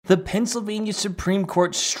The Pennsylvania Supreme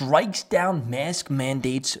Court strikes down mask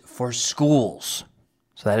mandates for schools.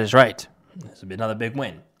 So that is right. This will be another big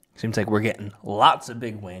win. Seems like we're getting lots of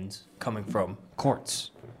big wins coming from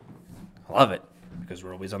courts. I love it because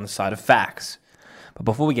we're always on the side of facts. But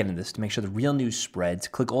before we get into this, to make sure the real news spreads,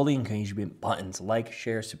 click all the engagement buttons. Like,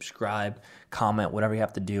 share, subscribe, comment, whatever you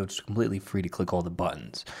have to do. It's completely free to click all the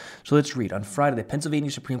buttons. So let's read. On Friday, the Pennsylvania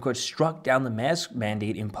Supreme Court struck down the mask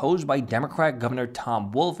mandate imposed by Democrat Governor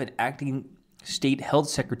Tom Wolf and acting State Health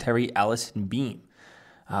Secretary Allison Beam.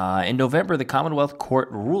 In November, the Commonwealth Court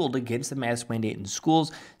ruled against the mask mandate in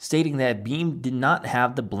schools, stating that Beam did not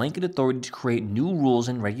have the blanket authority to create new rules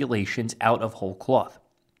and regulations out of whole cloth.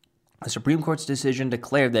 The Supreme Court's decision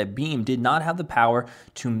declared that Beam did not have the power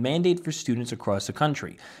to mandate for students across the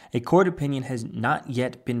country. A court opinion has not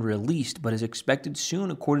yet been released, but is expected soon,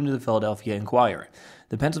 according to the Philadelphia Inquirer.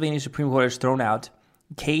 The Pennsylvania Supreme Court has thrown out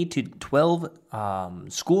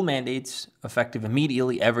K-12 school mandates effective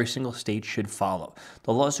immediately. Every single state should follow.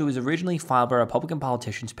 The lawsuit was originally filed by Republican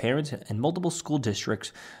politicians, parents, and multiple school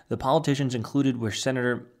districts. The politicians included were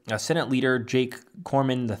Senate Leader Jake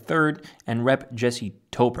Corman III and Rep. Jesse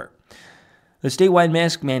Topper. The statewide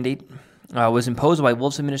mask mandate was imposed by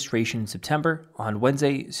Wolf's administration in September. On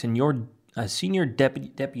Wednesday, Senior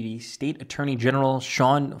Deputy State Attorney General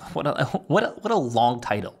Sean, what a long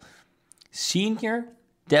title, Senior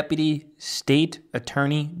Deputy State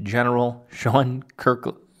Attorney General Sean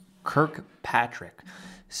Kirkpatrick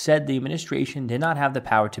said the administration did not have the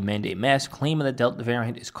power to mandate masks, claiming the Delta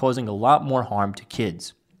variant is causing a lot more harm to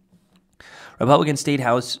kids. Republican State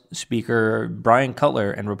House Speaker Brian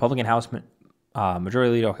Cutler and Republican House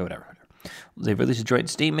Majority Leader, whatever. They've released a joint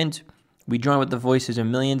statement. We join with the voices of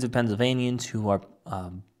millions of Pennsylvanians who are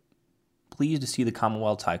pleased to see the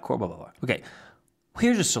Commonwealth High Court, blah, blah, blah. Okay,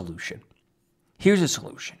 here's a solution.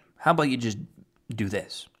 How about you just do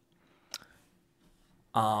this?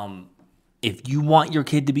 If you want your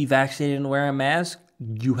kid to be vaccinated and wear a mask,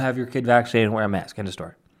 you have your kid vaccinated and wear a mask. End of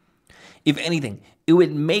story. If anything, it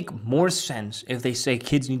would make more sense if they say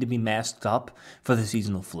kids need to be masked up for the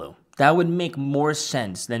seasonal flu. That would make more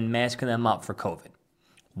sense than masking them up for COVID.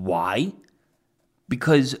 Why?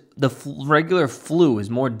 Because the regular flu is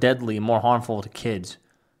more deadly and more harmful to kids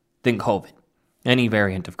than COVID, any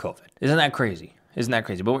variant of COVID. Isn't that crazy?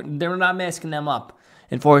 But they're not masking them up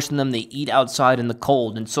and forcing them to eat outside in the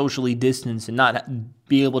cold and socially distance and not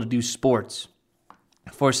be able to do sports.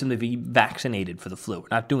 Forcing them to be vaccinated for the flu. We're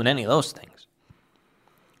not doing any of those things.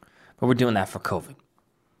 But we're doing that for COVID.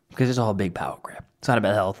 Because it's all a big power grab. It's not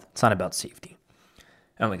about health. It's not about safety.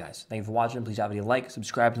 Anyway, guys, thank you for watching. Please have a like,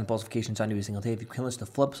 subscribe, and the notifications on every single day. If you can listen to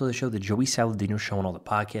the full episode of the show, the Joey Saladino Show, on all the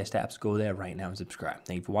podcast apps, go there right now and subscribe.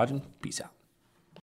 Thank you for watching. Peace out.